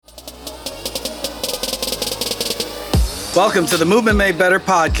Welcome to the Movement Made Better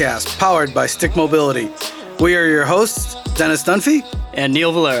podcast, powered by Stick Mobility. We are your hosts, Dennis Dunphy and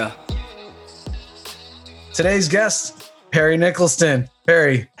Neil Valera. Today's guest, Perry Nicholson.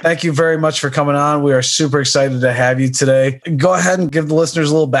 Perry, thank you very much for coming on. We are super excited to have you today. Go ahead and give the listeners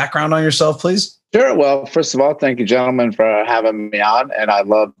a little background on yourself, please. Sure. Well, first of all, thank you, gentlemen, for having me on. And I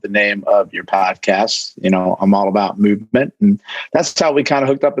love the name of your podcast. You know, I'm all about movement. And that's how we kind of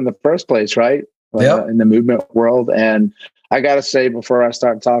hooked up in the first place, right? Yep. In the movement world. And I got to say, before I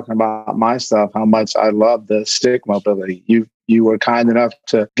start talking about my stuff, how much I love the stick mobility. You were kind enough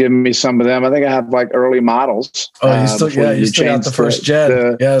to give me some of them. I think I have like early models. Oh, you still got the first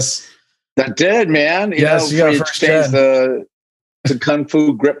gen. Yes. That did, man. You got first gen. The Kung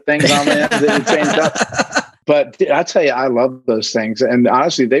Fu grip things on there that you changed up. But I tell you, I love those things. And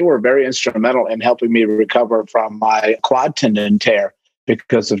honestly, they were very instrumental in helping me recover from my quad tendon tear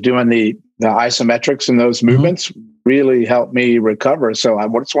because of doing the isometrics in those movements really helped me recover. So I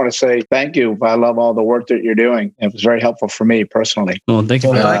just want to say thank you. I love all the work that you're doing. It was very helpful for me personally. Well, thank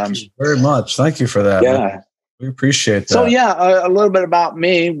you. Thank you very much. Thank you for that. Yeah. Man. We appreciate that. So a little bit about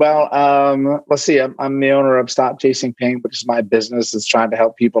me. Well, let's see. I'm the owner of Stop Chasing Pain, which is my business. It's trying to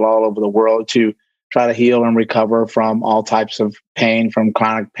help people all over the world to try to heal and recover from all types of pain, from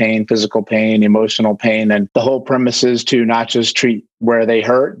chronic pain, physical pain, emotional pain. And the whole premise is to not just treat where they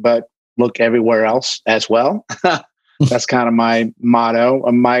hurt, but look everywhere else as well. That's kind of my motto.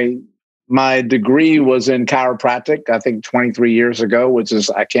 My degree was in chiropractic, I think 23 years ago, which is,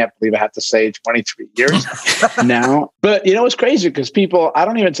 I can't believe I have to say 23 years now. But, it's crazy because I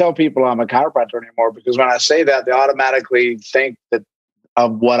don't even tell people I'm a chiropractor anymore, because when I say that, they automatically think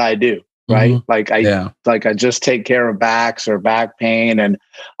of what I do, right? Mm-hmm. I just take care of backs or back pain. And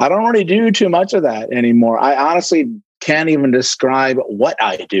I don't really do too much of that anymore. I honestly can't even describe what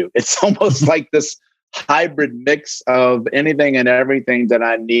I do. It's almost like this hybrid mix of anything and everything that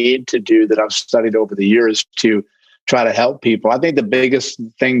I need to do that I've studied over the years to try to help people. I think the biggest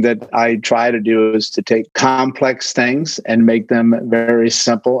thing that I try to do is to take complex things and make them very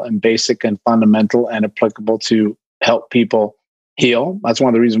simple and basic and fundamental and applicable to help people heal. That's one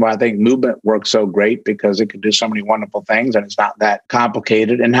of the reasons why I think movement works so great, because it can do so many wonderful things and it's not that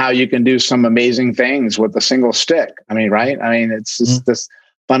complicated, and how you can do some amazing things with a single stick. It's just this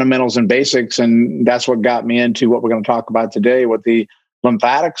fundamentals and basics. And that's what got me into what we're going to talk about today with the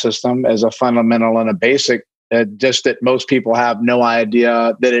lymphatic system as a fundamental and a basic, just that most people have no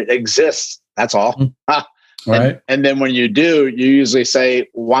idea that it exists. That's all. Right. And then when you do, you usually say,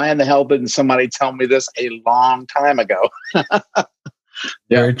 why in the hell didn't somebody tell me this a long time ago?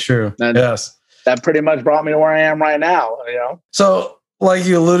 Very true. And yes. That pretty much brought me to where I am right now. So like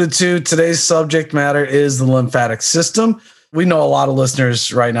you alluded to, today's subject matter is the lymphatic system. We know a lot of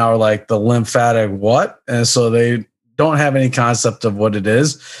listeners right now are like, the lymphatic what? And so they don't have any concept of what it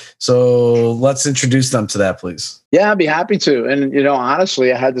is. So let's introduce them to that, please. Yeah, I'd be happy to. And,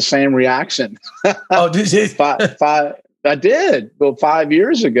 honestly, I had the same reaction. Oh, did you? I did. Well, 5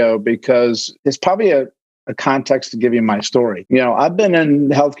 years ago, because it's probably a context to give you my story. I've been in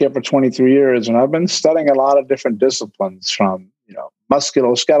healthcare for 23 years, and I've been studying a lot of different disciplines, from,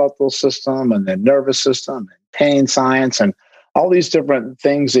 musculoskeletal system and then nervous system and pain science and all these different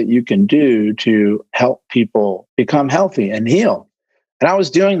things that you can do to help people become healthy and heal. And I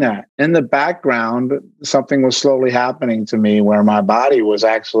was doing that. In the background, something was slowly happening to me where my body was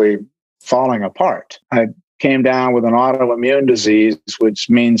actually falling apart. I came down with an autoimmune disease, which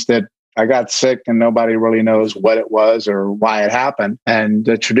means that I got sick and nobody really knows what it was or why it happened. And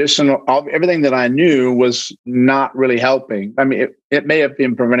the everything that I knew was not really helping. It may have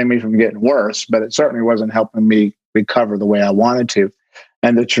been preventing me from getting worse, but it certainly wasn't helping me recover the way I wanted to.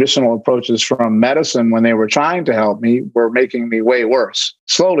 And the traditional approaches from medicine, when they were trying to help me, were making me way worse,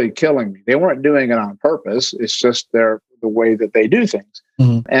 slowly killing me. They weren't doing it on purpose. It's just the way that they do things.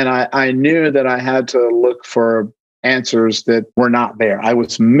 Mm-hmm. And I knew that I had to look for answers that were not there. I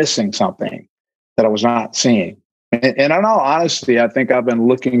was missing something that I was not seeing. And in all honesty, I think I've been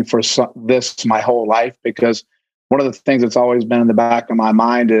looking for this my whole life, because one of the things that's always been in the back of my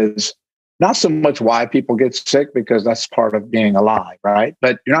mind is not so much why people get sick, because that's part of being alive, right?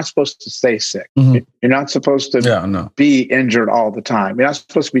 But you're not supposed to stay sick. Mm-hmm. You're not supposed to be injured all the time. You're not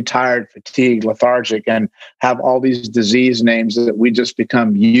supposed to be tired, fatigued, lethargic, and have all these disease names that we just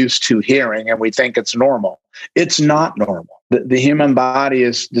become used to hearing, and we think it's normal. It's not normal. The human body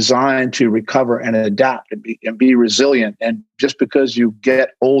is designed to recover and adapt and be resilient. And just because you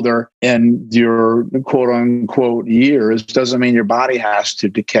get older in your quote unquote years doesn't mean your body has to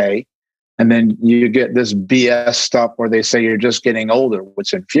decay. And then you get this BS stuff where they say you're just getting older,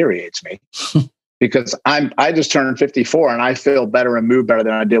 which infuriates me. because I just turned 54 and I feel better and move better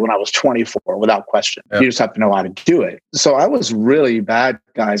than I did when I was 24 without question. Yep. You just have to know how to do it. So I was really bad,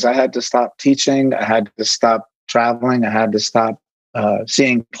 guys. I had to stop teaching. I had to stop traveling. I had to stop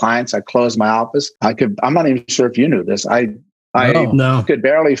seeing clients. I closed my office. I'm not even sure if you knew this. I could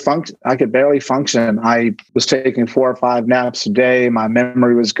barely function. I was taking 4 or 5 naps a day. My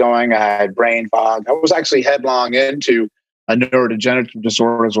memory was going. I had brain fog. I was actually headlong into a neurodegenerative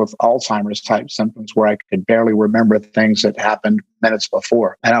disorders with Alzheimer's type symptoms where I could barely remember things that happened minutes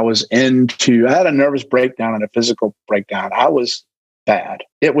before. And I had a nervous breakdown and a physical breakdown. I was bad.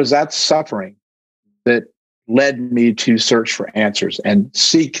 It was that suffering that led me to search for answers and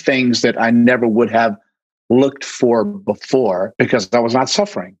seek things that I never would have looked for before because I was not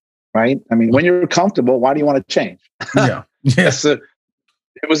suffering, right? I mean, when you're comfortable, why do you want to change? Yeah. Yes. It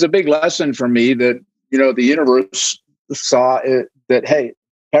was a big lesson for me that, the universe saw it that, hey,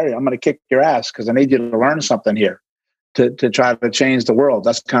 Harry, I'm going to kick your ass because I need you to learn something here to try to change the world.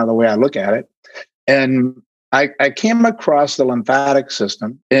 That's kind of the way I look at it. And I came across the lymphatic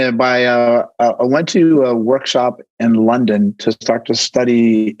system and I went to a workshop in London to start to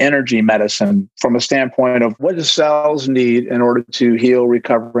study energy medicine from a standpoint of what do cells need in order to heal,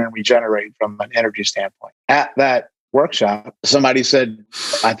 recover, and regenerate from an energy standpoint. At that workshop, somebody said,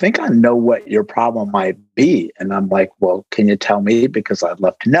 I think I know what your problem might be. And I'm like, well, can you tell me? Because I'd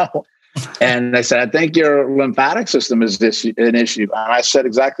love to know. And they said, I think your lymphatic system is an issue. And I said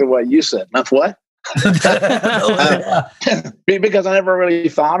exactly what you said. What? Because I never really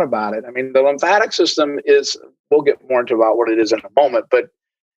thought about it. I mean, the lymphatic system we'll get more into about what it is in a moment, but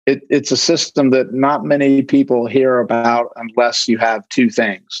it's a system that not many people hear about unless you have 2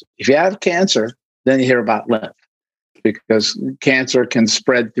 things. If you have cancer, then you hear about lymph, because cancer can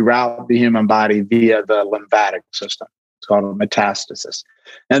spread throughout the human body via the lymphatic system. It's called a metastasis.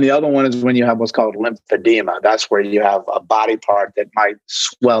 And the other one is when you have what's called lymphedema. That's where you have a body part that might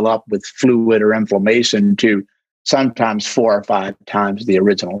swell up with fluid or inflammation to sometimes 4 or 5 times the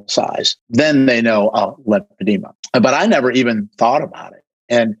original size. Then they know, lymphedema. But I never even thought about it.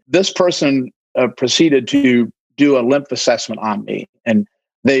 And this person proceeded to do a lymph assessment on me. And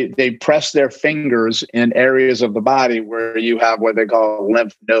they press their fingers in areas of the body where you have what they call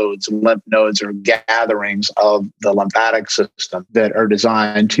lymph nodes. Lymph nodes are gatherings of the lymphatic system that are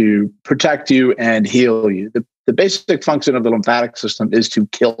designed to protect you and heal you. The basic function of the lymphatic system is to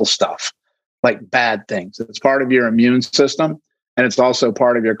kill stuff, like bad things. It's part of your immune system, and it's also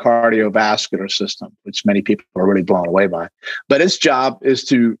part of your cardiovascular system, which many people are really blown away by. But its job is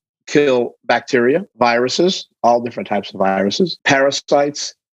to kill bacteria, viruses, all different types of viruses,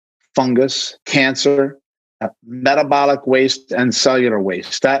 parasites, fungus, cancer, metabolic waste, and cellular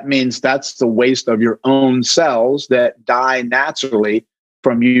waste. That means that's the waste of your own cells that die naturally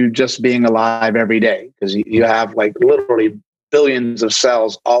from you just being alive every day, because you have like literally billions of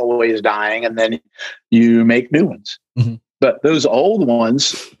cells always dying, and then you make new ones. Mm-hmm. But those old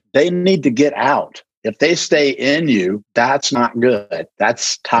ones, they need to get out. If they stay in you, that's not good.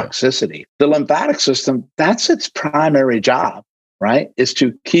 That's toxicity. Yeah. The lymphatic system, that's its primary job, right? Is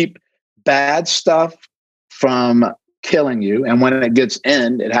to keep bad stuff from killing you. And when it gets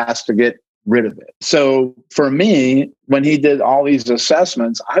in, it has to get rid of it. So for me, when he did all these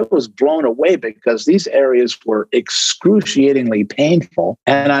assessments, I was blown away because these areas were excruciatingly painful.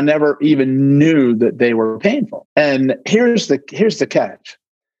 And I never even knew that they were painful. And here's the catch.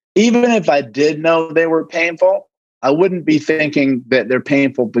 Even if I did know they were painful, I wouldn't be thinking that they're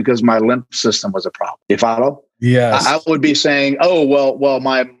painful because my lymph system was a problem. You follow? Yes. I would be saying, oh, well,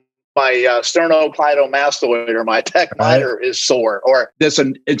 my sternocleidomastoid or my pec minor is sore, or it's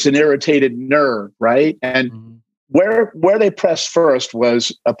an irritated nerve, right? And where they pressed first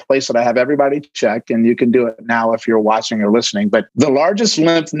was a place that I have everybody check, and you can do it now if you're watching or listening. But the largest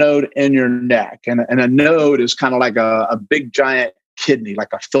lymph node in your neck, and a node is kind of like a big giant kidney, like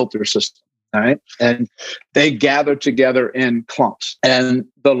a filter system, right? And they gather together in clumps. And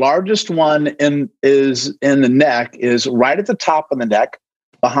the largest one is in the neck, is right at the top of the neck,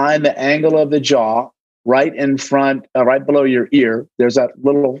 behind the angle of the jaw, right in front, right below your ear. There's that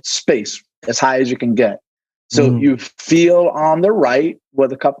little space as high as you can get. So you feel on the right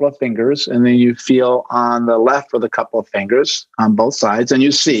with a couple of fingers, and then you feel on the left with a couple of fingers on both sides, and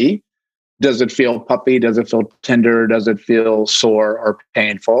you see, does it feel puppy? Does it feel tender? Does it feel sore or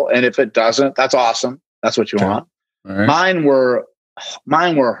painful? And if it doesn't, that's awesome. That's what you want. Right. Mine were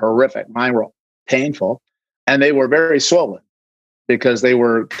horrific. Mine were painful, and they were very swollen because they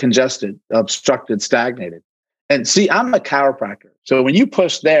were congested, obstructed, stagnated. And see, I'm a chiropractor. So when you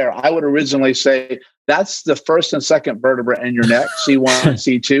push there, I would originally say that's the first and second vertebra in your neck, C1 and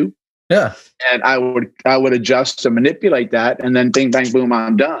C2. Yeah. And I would adjust to manipulate that, and then bing, bang, boom,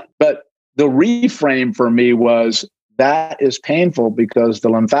 I'm done. But the reframe for me was that is painful because the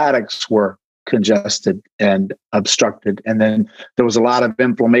lymphatics were congested and obstructed. And then there was a lot of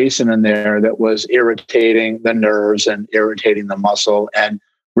inflammation in there that was irritating the nerves and irritating the muscle and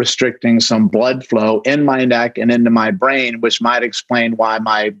restricting some blood flow in my neck and into my brain, which might explain why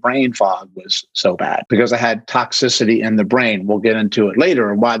my brain fog was so bad, because I had toxicity in the brain. We'll get into it later,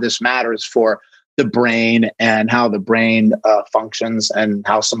 and why this matters for the brain and how the brain functions and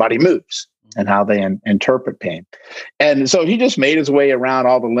how somebody moves and how they interpret pain. And so he just made his way around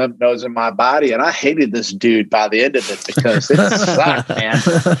all the lymph nodes in my body. And I hated this dude by the end of it because it sucked, man.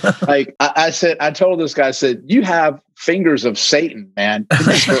 Like I told this guy, I said, you have fingers of Satan, man.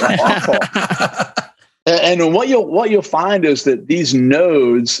 These are awful. And what you'll find is that these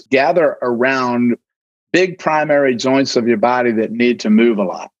nodes gather around big primary joints of your body that need to move a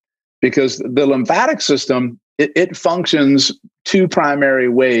lot, because the lymphatic system, it functions two primary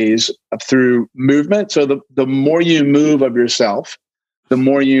ways through movement. So the more you move of yourself, the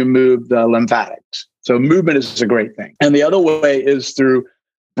more you move the lymphatics. So movement is a great thing. And the other way is through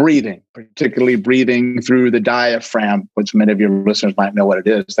breathing, particularly breathing through the diaphragm, which many of your listeners might know what it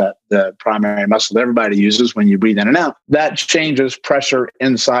is, that the primary muscle that everybody uses when you breathe in and out. That changes pressure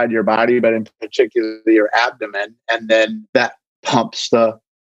inside your body, but in particular your abdomen, and then that pumps the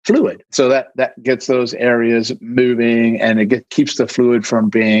fluid. So that gets those areas moving, and it keeps the fluid from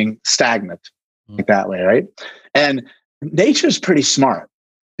being stagnant like that way, right? And nature's pretty smart,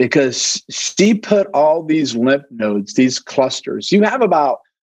 because she put all these lymph nodes, these clusters. You have about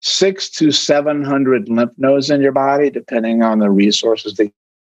 600 to 700 lymph nodes in your body, depending on the resources that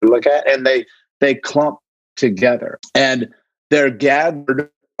you look at, and they clump together, and they're gathered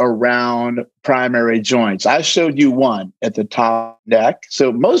around primary joints. I showed you one at the top neck.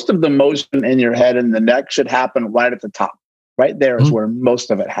 So most of the motion in your head and the neck should happen right at the top. Right there is where most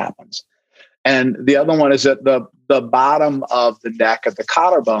of it happens. And the other one is at the bottom of the neck at the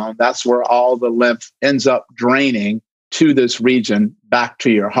collarbone. That's where all the lymph ends up draining to this region back to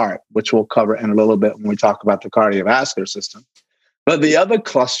your heart, which we'll cover in a little bit when we talk about the cardiovascular system. But the other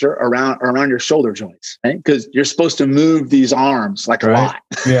cluster around your shoulder joints, right? Because you're supposed to move these arms like a lot.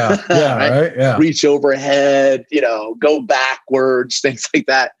 Yeah, right? Yeah. Reach overhead, go backwards, things like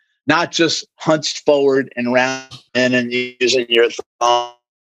that. Not just hunched forward and round and using your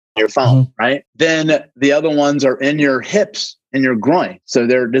phone, right? Then the other ones are in your hips, in your groin. So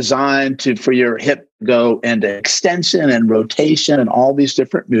they're designed for your hip go into extension and rotation and all these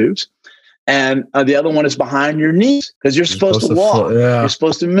different moves. And the other one is behind your knees, because you're supposed to walk. You're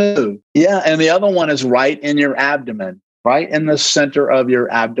supposed to move. Yeah. And the other one is right in your abdomen, right in the center of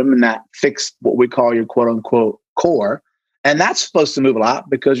your abdomen, that fixed what we call your quote unquote core. And that's supposed to move a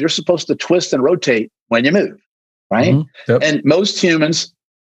lot, because you're supposed to twist and rotate when you move, right? Yep. And most humans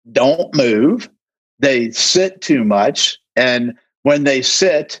don't move. They sit too much. And when they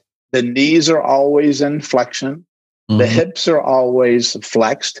sit, the knees are always in flexion. The hips are always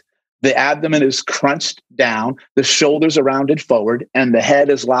flexed. The abdomen is crunched down, the shoulders are rounded forward, and the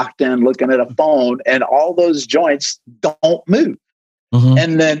head is locked in looking at a phone, and all those joints don't move.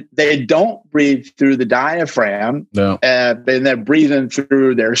 And then they don't breathe through the diaphragm. No. And they're breathing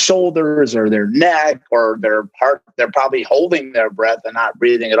through their shoulders or their neck or their heart. They're probably holding their breath and not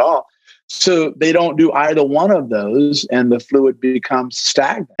breathing at all. So they don't do either one of those, and the fluid becomes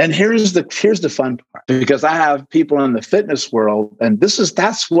stagnant. And here's the fun part, because I have people in the fitness world, and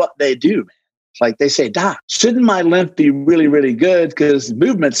that's what they do, man. Like they say, Doc, shouldn't my lymph be really, really good? Because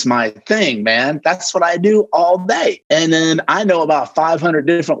movement's my thing, man. That's what I do all day. And then I know about 500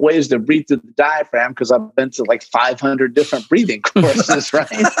 different ways to breathe through the diaphragm, because I've been to like 500 different breathing courses, right?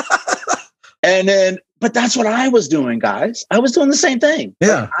 But that's what I was doing, guys. I was doing the same thing.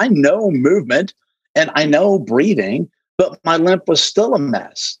 Yeah. Like, I know movement and I know breathing, but my lymph was still a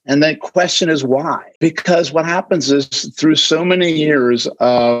mess. And the question is why? Because what happens is, through so many years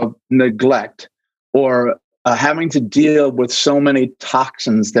of neglect or having to deal with so many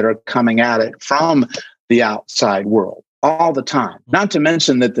toxins that are coming at it from the outside world all the time, not to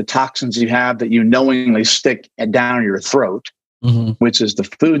mention that the toxins you have that you knowingly stick down your throat, which is the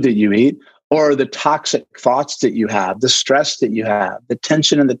food that you eat, or the toxic thoughts that you have, the stress that you have, the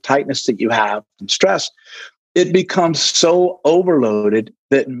tension and the tightness that you have from stress, it becomes so overloaded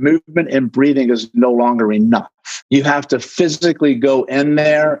that movement and breathing is no longer enough. You have to physically go in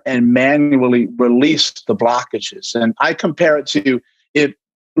there and manually release the blockages. And I compare it to, if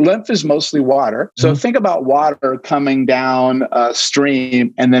lymph is mostly water. So think about water coming down a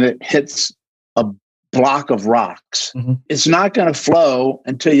stream, and then it hits a block of rocks. Mm-hmm. It's not going to flow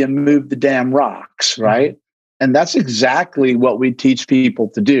until you move the damn rocks, right? And that's exactly what we teach people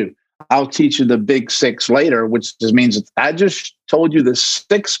to do. I'll teach you the big 6 later, which just means I just told you the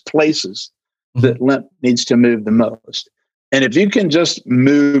 6 places that lymph needs to move the most. And if you can just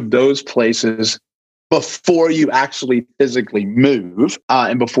move those places before you actually physically move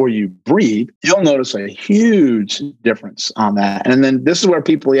and before you breathe, you'll notice a huge difference on that. And then this is where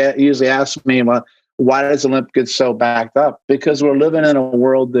people usually ask me, well, why does the lymph get so backed up? Because we're living in a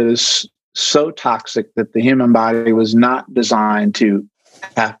world that is so toxic that the human body was not designed to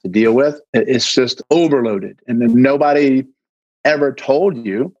have to deal with. It's just overloaded. And then nobody ever told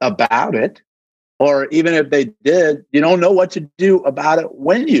you about it. Or even if they did, you don't know what to do about it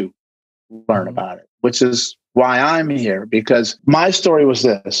when you learn about it, which is why I'm here. Because my story was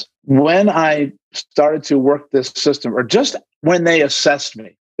this. When I started to work this system, or just when they assessed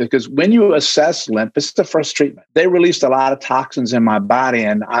me, because when you assess lymph, it's the first treatment. They released a lot of toxins in my body.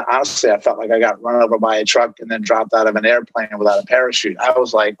 And honestly, I felt like I got run over by a truck and then dropped out of an airplane without a parachute. I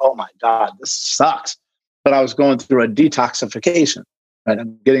was like, oh my God, this sucks. But I was going through a detoxification, right?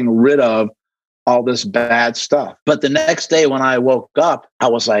 I'm getting rid of all this bad stuff. But the next day when I woke up, I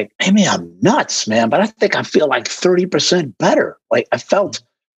was like, maybe I'm nuts, man, but I think I feel like 30% better. Like I felt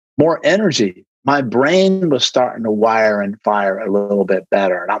more energy. My brain was starting to wire and fire a little bit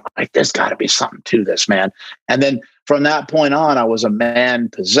better. And I'm like, there's got to be something to this, man. And then from that point on, I was a man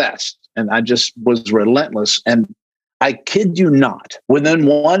possessed and I just was relentless. And I kid you not, within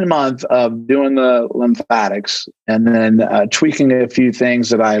 1 month of doing the lymphatics and then tweaking a few things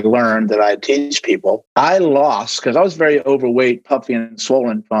that I learned that I teach people, I lost, because I was very overweight, puffy and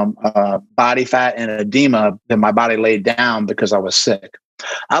swollen from body fat and edema that my body laid down because I was sick.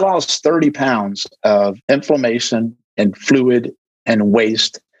 I lost 30 pounds of inflammation and fluid and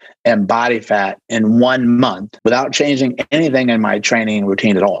waste and body fat in 1 month without changing anything in my training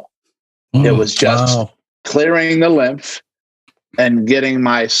routine at all. It was just clearing the lymph and getting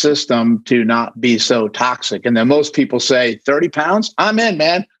my system to not be so toxic. And then most people say, 30 pounds? I'm in,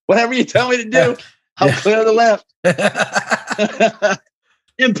 man. Whatever you tell me to do, I'll clear the lymph.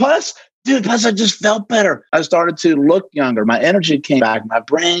 And plus I just felt better. I started to look younger. My energy came back. My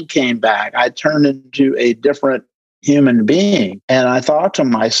brain came back. I turned into a different human being. And I thought to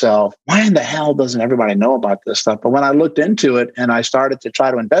myself, why in the hell doesn't everybody know about this stuff? But when I looked into it and I started to try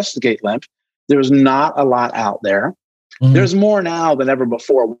to investigate lymph, there's not a lot out there. There's more now than ever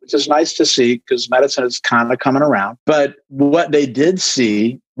before, which is nice to see because medicine is kind of coming around. But what they did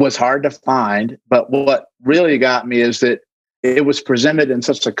see was hard to find. But what really got me is that it was presented in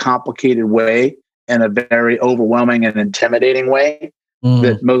such a complicated way and a very overwhelming and intimidating way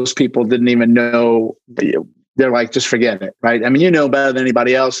that most people didn't even know. They're like, just forget it, right? I mean, you know better than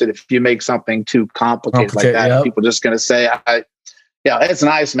anybody else that if you make something too complicated like that, people are just going to say, yeah, it's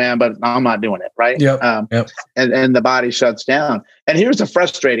nice, man, but I'm not doing it, right? And the body shuts down. And here's the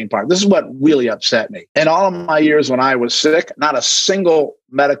frustrating part. This is what really upset me. In all of my years when I was sick, not a single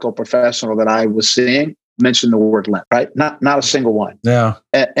medical professional that I was seeing mentioned the word lymph, right? Not a single one. Yeah.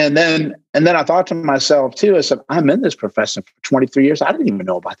 And then I thought to myself too, I said, I'm in this profession for 23 years. I didn't even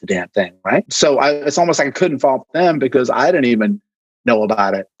know about the damn thing, right? So it's almost like I couldn't fault them because I didn't even know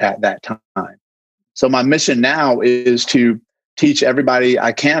about it at that time. So my mission now is to teach everybody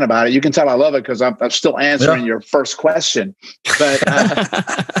I can about it. You can tell I love it because I'm still answering your first question. But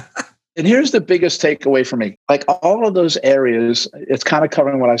and here's the biggest takeaway for me. Like all of those areas, it's kind of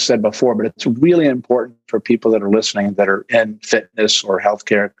covering what I said before, but it's really important for people that are listening that are in fitness or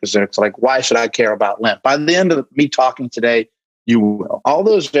healthcare because it's like, why should I care about lymph? By the end of me talking today, you will. All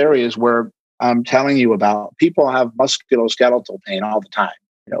those areas where I'm telling you about, people have musculoskeletal pain all the time.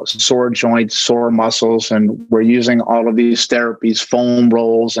 You know, sore joints, sore muscles, and we're using all of these therapies, foam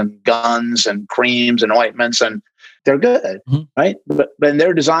rolls and guns and creams and ointments, and they're good, right? But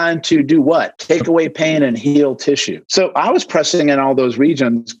they're designed to do what? Take away pain and heal tissue. So I was pressing in all those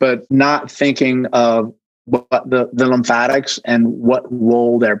regions, but not thinking of what the lymphatics and what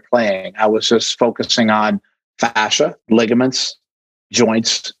role they're playing. I was just focusing on fascia, ligaments,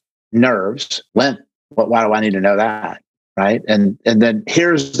 joints, nerves, lymph. Why do I need to know that? Right. And then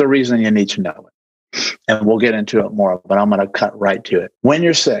here's the reason you need to know it. And we'll get into it more, but I'm going to cut right to it. When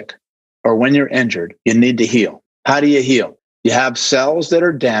you're sick or when you're injured, you need to heal. How do you heal? You have cells that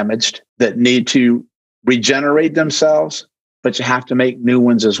are damaged that need to regenerate themselves, but you have to make new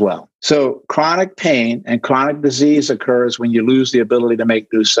ones as well. So chronic pain and chronic disease occurs when you lose the ability to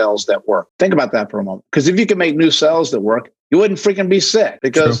make new cells that work. Think about that for a moment. Because if you can make new cells that work, you wouldn't freaking be sick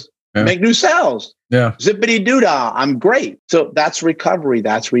because make new cells. Yeah. Zippity doo-dah, I'm great. So that's recovery,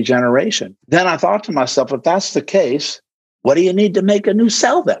 that's regeneration. Then I thought to myself, if that's the case, what do you need to make a new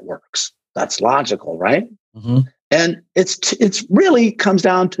cell that works? That's logical, right? Mm-hmm. And it's really comes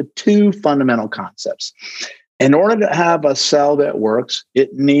down to two fundamental concepts. In order to have a cell that works,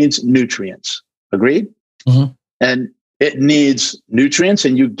 it needs nutrients. Agreed? Mm-hmm. And it needs nutrients,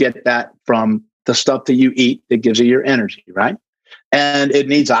 and you get that from the stuff that you eat that gives you your energy, right? And it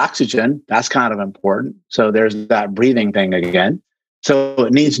needs oxygen. That's kind of important. So there's that breathing thing again. So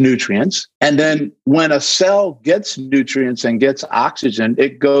it needs nutrients. And then when a cell gets nutrients and gets oxygen,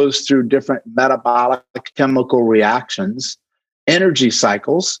 it goes through different metabolic chemical reactions, energy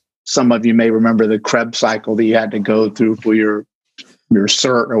cycles. Some of you may remember the Krebs cycle that you had to go through for your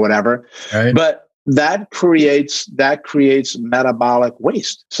cert or whatever. Right. But that creates metabolic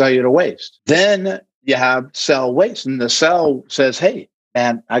waste, cellular waste. Then you have cell waste, and the cell says, hey,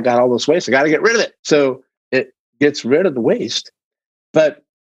 man, I got all this waste. I got to get rid of it. So it gets rid of the waste. But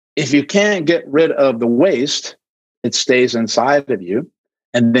if you can't get rid of the waste, it stays inside of you.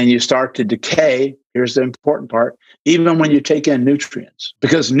 And then you start to decay. Here's the important part, even when you take in nutrients,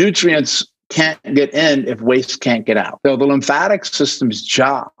 because nutrients can't get in if waste can't get out. So the lymphatic system's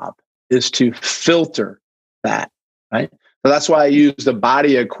job is to filter that, right? So that's why I use the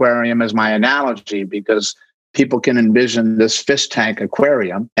body aquarium as my analogy, because people can envision this fish tank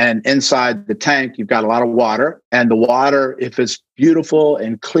aquarium, and inside the tank, you've got a lot of water, and the water, if it's beautiful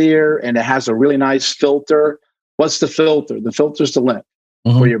and clear and it has a really nice filter, what's the filter? The filter's the lymph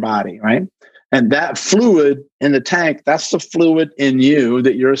for your body, right? And that fluid in the tank, that's the fluid in you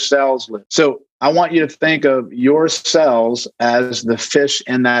that your cells live. So I want you to think of your cells as the fish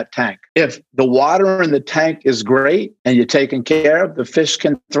in that tank. If the water in the tank is great and you're taken care of, the fish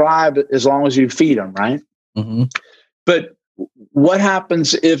can thrive as long as you feed them, right? Mm-hmm. But what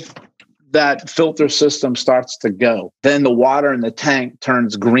happens if that filter system starts to go? Then the water in the tank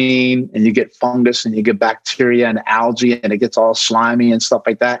turns green, and you get fungus and you get bacteria and algae, and it gets all slimy and stuff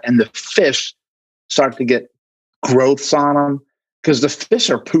like that. And the fish start to get growths on them, because the fish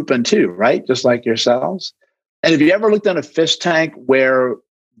are pooping too, right? Just like your cells. And if you ever looked in a fish tank where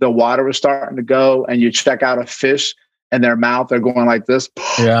the water is starting to go, and you check out a fish and their mouth, they're going like this.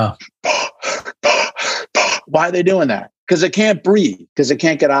 Yeah. Why are they doing that? Because it can't breathe, because it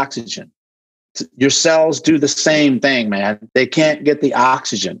can't get oxygen. Your cells do the same thing, man. They can't get the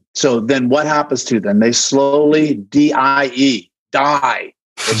oxygen. So then what happens to them? They slowly die.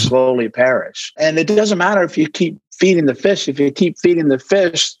 They slowly perish. And it doesn't matter if you keep feeding the fish. If you keep feeding the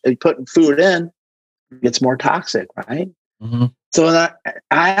fish and putting food in, it gets more toxic, right? Mm-hmm. So I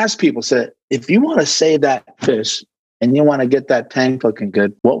ask people, if you want to save that fish and you want to get that tank looking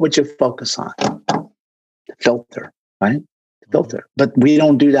good, what would you focus on? The filter, right? The filter. But we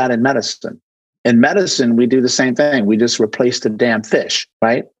don't do that in medicine. In medicine, we do the same thing. We just replace the damn fish,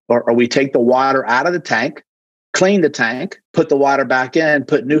 right? Or we take the water out of the tank, clean the tank, put the water back in,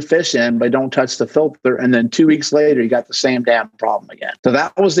 put new fish in, but don't touch the filter. And then 2 weeks later, you got the same damn problem again. So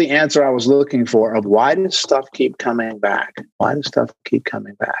that was the answer I was looking for of why does stuff keep coming back? Why does stuff keep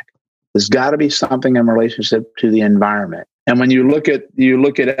coming back? There's got to be something in relationship to the environment. And when you look at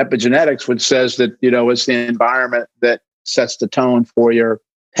epigenetics, which says that, it's the environment that sets the tone for your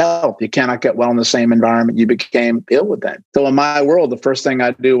health. You cannot get well in the same environment you became ill with then. So in my world, the first thing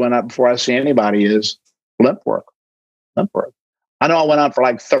I do before I see anybody is lymph work. I know I went on for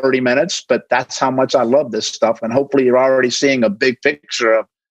like 30 minutes, but that's how much I love this stuff. And hopefully you're already seeing a big picture of,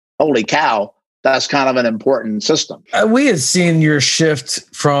 holy cow, that's kind of an important system. We had seen your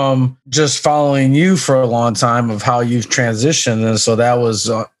shift from just following you for a long time of how you've transitioned. And so that was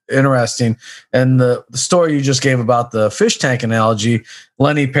interesting. And the story you just gave about the fish tank analogy,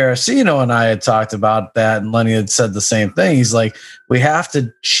 Lenny Parasino and I had talked about that. And Lenny had said the same thing. He's like, we have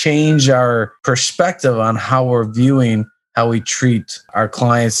to change our perspective on how we're viewing how we treat our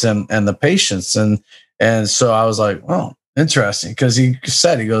clients and the patients. And so I was like, well, interesting. Because he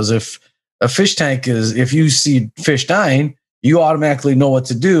goes, if a fish tank if you see fish dying, you automatically know what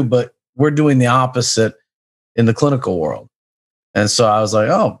to do, but we're doing the in the clinical world. And so I was like,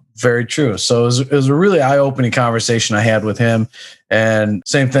 oh, very true. So it was a really eye-opening conversation I had with him. And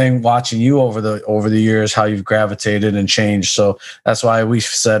same thing, watching you over the years, how you've gravitated and changed. So that's why we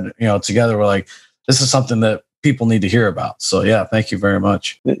said, together, we're like, this is something that people need to hear about. So yeah, thank you very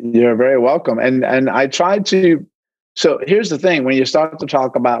much. You're very welcome. And I tried to. So here's the thing: when you start to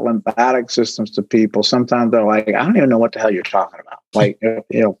talk about lymphatic systems to people, sometimes they're like, I don't even know what the hell you're talking about. Like,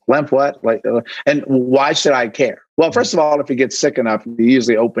 lymph what? Like, and why should I care? Well, first of all, if you get sick enough, you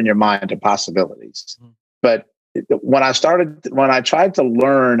usually open your mind to possibilities. But when I tried to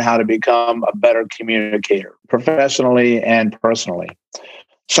learn how to become a better communicator, professionally and personally,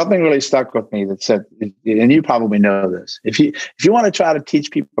 something really stuck with me that said, and you probably know this, if you want to try to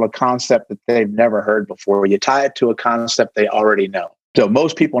teach people a concept that they've never heard before, you tie it to a concept they already know. So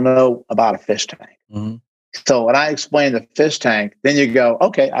most people know about a fish tank. Mm-hmm. So when I explain the fish tank, then you go,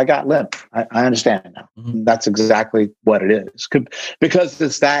 okay, I got lymph. I understand now. Mm-hmm. That's exactly what it is, because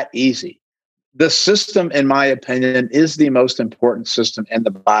it's that easy. The system, in my opinion, is the most important system in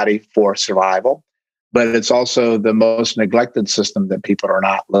the body for survival, but it's also the most neglected system that people are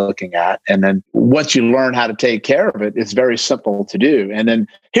not looking at. And then once you learn how to take care of it, it's very simple to do. And then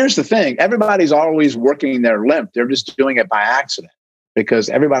here's the thing, everybody's always working their lymph. They're just doing it by accident because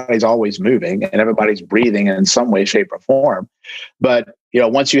everybody's always moving and everybody's breathing in some way, shape, or form. But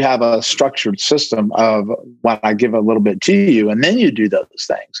once you have a structured system of when I give a little bit to you and then you do those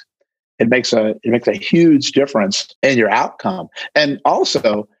things, it makes a huge difference in your outcome. And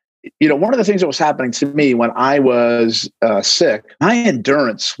also, one of the things that was happening to me when I was sick, my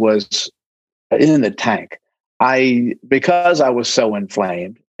endurance was in the tank. Because I was so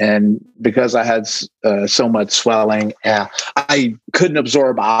inflamed and because I had so much swelling, I couldn't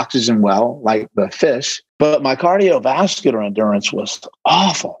absorb oxygen well, like the fish. But my cardiovascular endurance was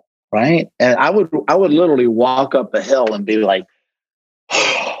awful, right? And I would literally walk up a hill and be like,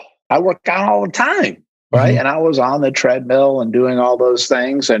 I work out all the time, right? Mm-hmm. And I was on the treadmill and doing all those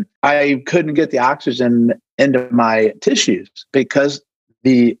things, and I couldn't get the oxygen into my tissues because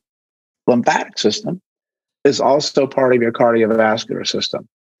the lymphatic system is also part of your cardiovascular system.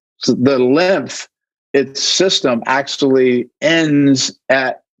 So the lymph, its system actually ends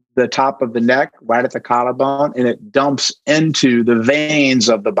at the top of the neck, right at the collarbone, and it dumps into the veins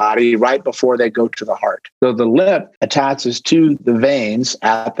of the body right before they go to the heart. So the lymph attaches to the veins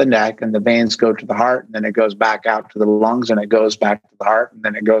at the neck, and the veins go to the heart, and then it goes back out to the lungs, and it goes back to the heart, and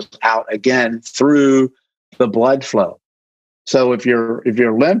then it goes out again through the blood flow. So if your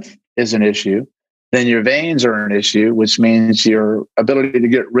lymph is an issue, then your veins are an issue, which means your ability to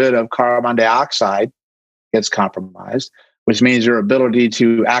get rid of carbon dioxide gets compromised, which means your ability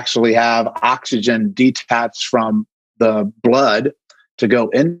to actually have oxygen detached from the blood to go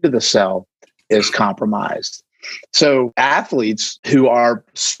into the cell is compromised. So athletes who are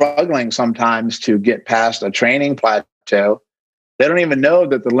struggling sometimes to get past a training plateau, they don't even know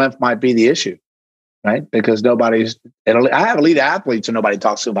that the lymph might be the issue, right? Because I have elite athletes and nobody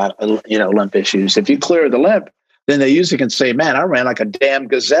talks about, lymph issues. If you clear the lymph, then they usually can say, man, I ran like a damn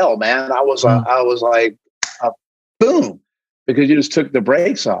gazelle, man. I was like, boom. Because you just took the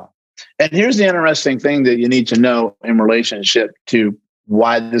brakes off. And here's the interesting thing that you need to know in relationship to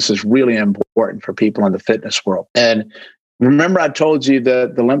why this is really important for people in the fitness world. And remember, I told you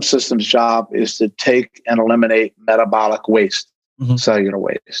that the lymph system's job is to take and eliminate metabolic waste, mm-hmm. cellular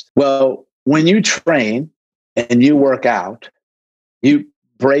waste. Well, when you train and you work out, you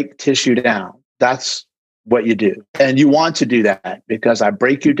break tissue down. That's what you do. And you want to do that because I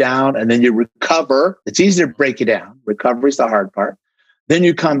break you down and then you recover. It's easier to break you down. Recovery is the hard part. Then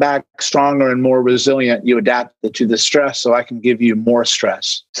you come back stronger and more resilient. You adapt to the stress so I can give you more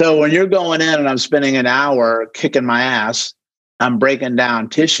stress. So when you're going in and I'm spending an hour kicking my ass, I'm breaking down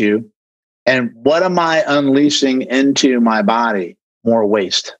tissue. And what am I unleashing into my body? More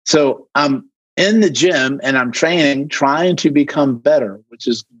waste. So I'm in the gym and I'm training, trying to become better, which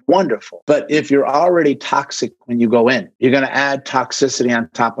is wonderful. But if you're already toxic when you go in, you're going to add toxicity on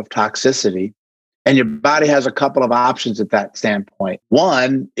top of toxicity. And your body has a couple of options at that standpoint.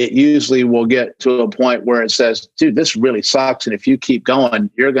 One, it usually will get to a point where it says, dude, this really sucks. And if you keep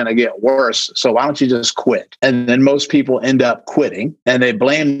going, you're going to get worse. So why don't you just quit? And then most people end up quitting and they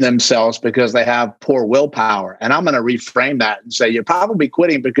blame themselves because they have poor willpower. And I'm going to reframe that and say, you're probably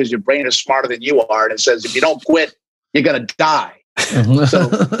quitting because your brain is smarter than you are. And it says, if you don't quit, you're going to die. So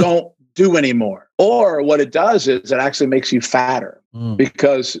don't do anymore. Or what it does is it actually makes you fatter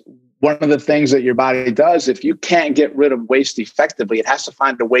because one of the things that your body does, if you can't get rid of waste effectively, it has to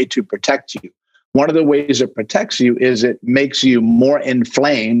find a way to protect you. One of the ways it protects you is it makes you more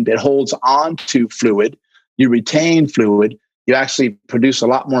inflamed. It holds on to fluid. You retain fluid. You actually produce a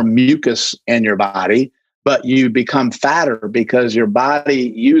lot more mucus in your body, but you become fatter because your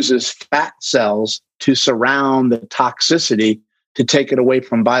body uses fat cells to surround the toxicity to take it away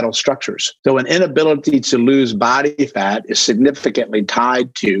from vital structures. So an inability to lose body fat is significantly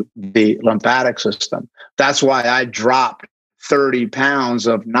tied to the lymphatic system. That's why I dropped 30 pounds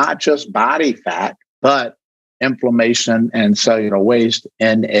of not just body fat, but inflammation and cellular waste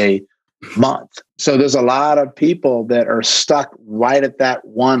in a month. So there's a lot of people that are stuck right at that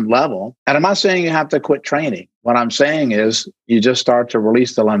one level. And I'm not saying you have to quit training. What I'm saying is you just start to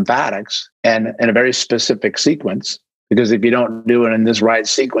release the lymphatics and in a very specific sequence, because if you don't do it in this right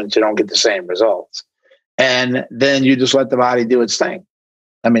sequence, you don't get the same results. And then you just let the body do its thing.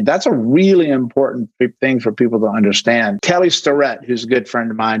 I mean, that's a really important thing for people to understand. Kelly Starrett, who's a good friend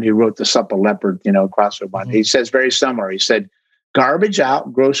of mine who wrote the Supple Leopard, CrossFit one, he says very similar. He said, garbage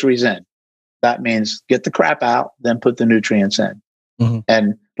out, groceries in. That means get the crap out, then put the nutrients in.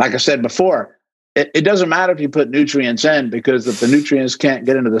 And like I said before, it doesn't matter if you put nutrients in, because if the nutrients can't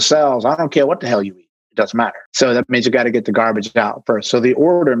get into the cells, I don't care what the hell you eat. It doesn't matter. So that means you got to get the garbage out first. So the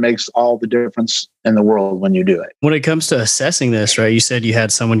order makes all the difference in the world when you do it. When it comes to assessing this, right, you said you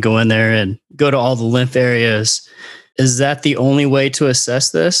had someone go in there and go to all the lymph areas. Is that the only way to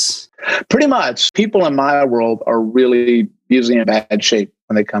assess this? Pretty much. People in my world are really usually in bad shape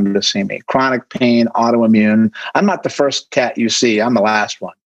when they come to see me. Chronic pain, autoimmune. I'm not the first cat you see. I'm the last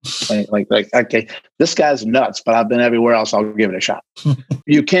one. Like, okay, this guy's nuts, but I've been everywhere else. I'll give it a shot.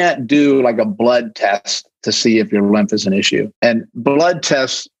 You can't do like a blood test to see if your lymph is an issue. And blood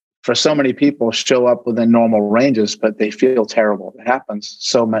tests for so many people show up within normal ranges, but they feel terrible. It happens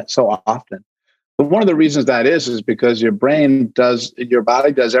so often. But one of the reasons that is because your body does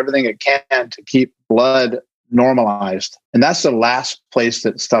everything it can to keep blood normalized. And that's the last place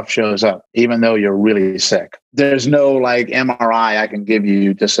that stuff shows up, even though you're really sick. There's no like MRI I can give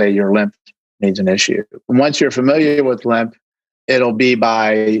you to say your lymph needs an issue. Once you're familiar with lymph, it'll be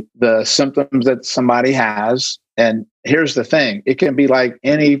by the symptoms that somebody has. And here's the thing, it can be like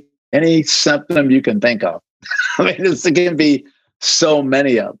any symptom you can think of. I mean, it can be so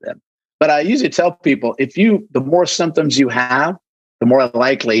many of them. But I usually tell people, the more symptoms you have, the more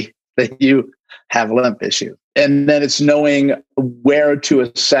likely that you have a lymph issue. And then it's knowing where to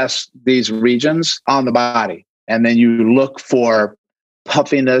assess these regions on the body. And then you look for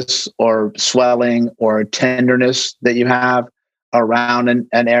puffiness or swelling or tenderness that you have around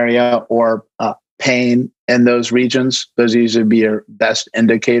an area, or pain in those regions. Those usually be your best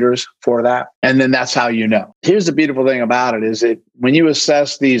indicators for that. And then that's how you know. Here's the beautiful thing about it is that when you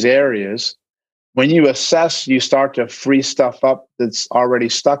assess these areas, you start to free stuff up that's already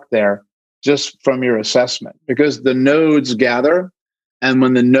stuck there just from your assessment, because the nodes gather. And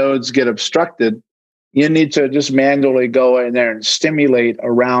when the nodes get obstructed, you need to just manually go in there and stimulate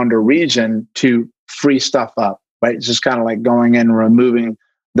around a region to free stuff up, right? It's just kind of like going in and removing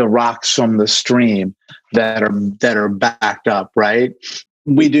the rocks from the stream that are backed up, right?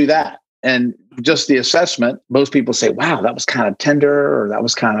 We do that. And just the assessment, most people say, wow, that was kind of tender, or that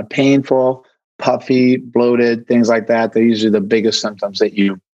was kind of painful, puffy, bloated, things like that. They're usually the biggest symptoms that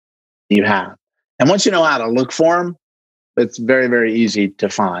you have. And once you know how to look for them, it's very, very easy to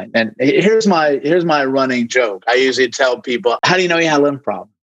find. And here's my running joke. I usually tell people, how do you know you have a lymph problem?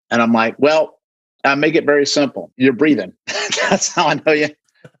 And I'm like, well, I make it very simple. You're breathing. That's how I know you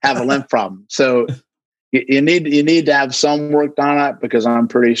have a lymph problem. So you need to have some work on it, because I'm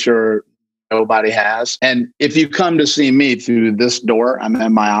pretty sure nobody has. And if you come to see me through this door, I'm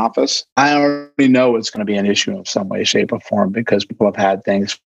in my office, I already know it's going to be an issue in some way, shape, or form, because people have had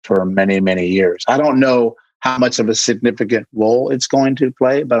things for many, many years. I don't know how much of a significant role it's going to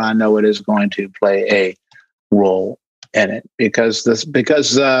play, but I know it is going to play a role in it, because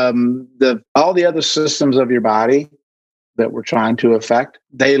all the other systems of your body that we're trying to affect,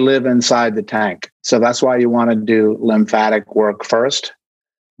 they live inside the tank. So that's why you want to do lymphatic work first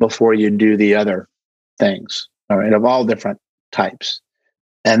before you do the other things, all right, of all different types.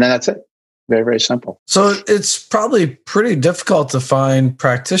 And then that's it. Very, very simple. So it's probably pretty difficult to find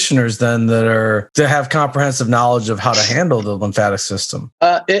practitioners then that have comprehensive knowledge of how to handle the lymphatic system.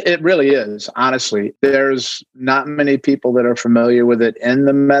 It really is. Honestly, there's not many people that are familiar with it in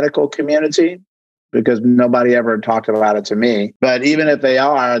the medical community, because nobody ever talked about it to me. But even if they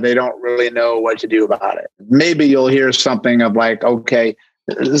are, they don't really know what to do about it. Maybe you'll hear something of like, okay,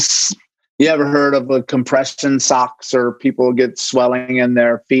 you ever heard of the compression socks, or people get swelling in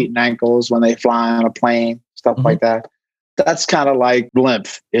their feet and ankles when they fly on a plane, stuff like that? That's kind of like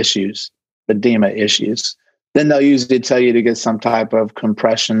lymph issues, edema issues. Then they'll usually tell you to get some type of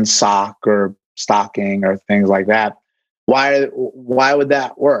compression sock or stocking or things like that. Why would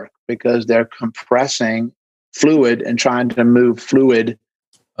that work? Because they're compressing fluid and trying to move fluid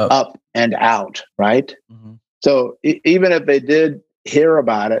up and out, right? So even if they did hear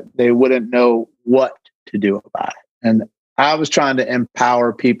about it, they wouldn't know what to do about it. And I was trying to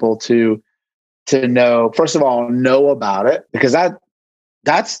empower people to know, first of all, know about it, because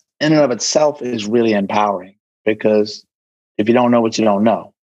that's in and of itself is really empowering, because if you don't know what you don't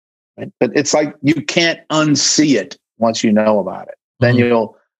know, right? But it's like you can't unsee it once you know about it. Then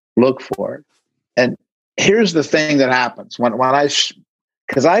you'll look for it. And here's the thing that happens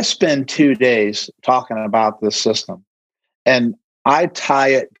because I spend 2 days talking about this system, and I tie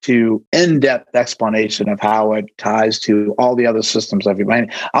it to in-depth explanation of how it ties to all the other systems of your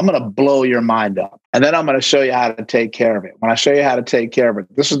mind. I'm going to blow your mind up. And then I'm going to show you how to take care of it. When I show you how to take care of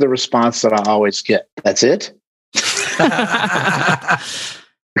it, this is the response that I always get. That's it?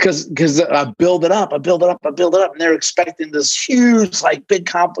 Because I build it up, and they're expecting this huge, like, big,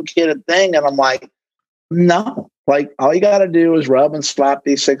 complicated thing. And I'm like, no, like, all you got to do is rub and slap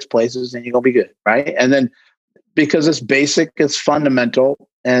these 6 places and you're going to be good, right? And then because it's basic, it's fundamental,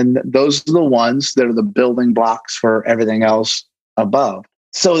 and those are the ones that are the building blocks for everything else above.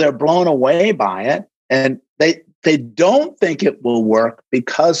 So they're blown away by it, and they don't think it will work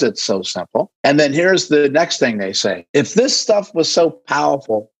because it's so simple. And then here's the next thing they say. If this stuff was so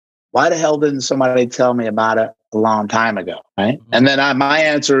powerful, why the hell didn't somebody tell me about it a long time ago, right? And then my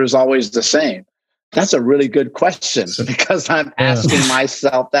answer is always the same. That's a really good question, because I'm asking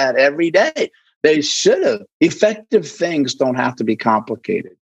myself that every day. They should have. Effective things don't have to be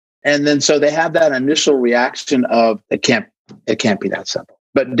complicated. And then so they have that initial reaction of it can't be that simple.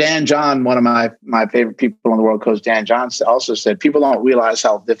 But Dan John, one of my favorite people in the world, Coach Dan John, also said, people don't realize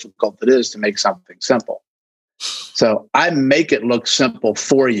how difficult it is to make something simple. So I make it look simple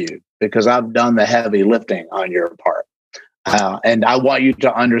for you because I've done the heavy lifting on your part. And I want you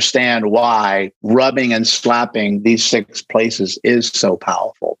to understand why rubbing and slapping these 6 places is so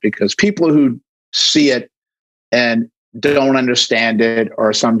powerful, because people who see it and don't understand it,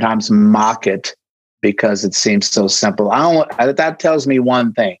 or sometimes mock it because it seems so simple. That tells me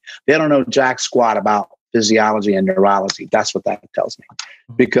one thing. They don't know jack squat about physiology and neurology. That's what that tells me.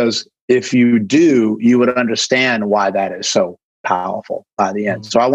 Because if you do, you would understand why that is so powerful by the end. So I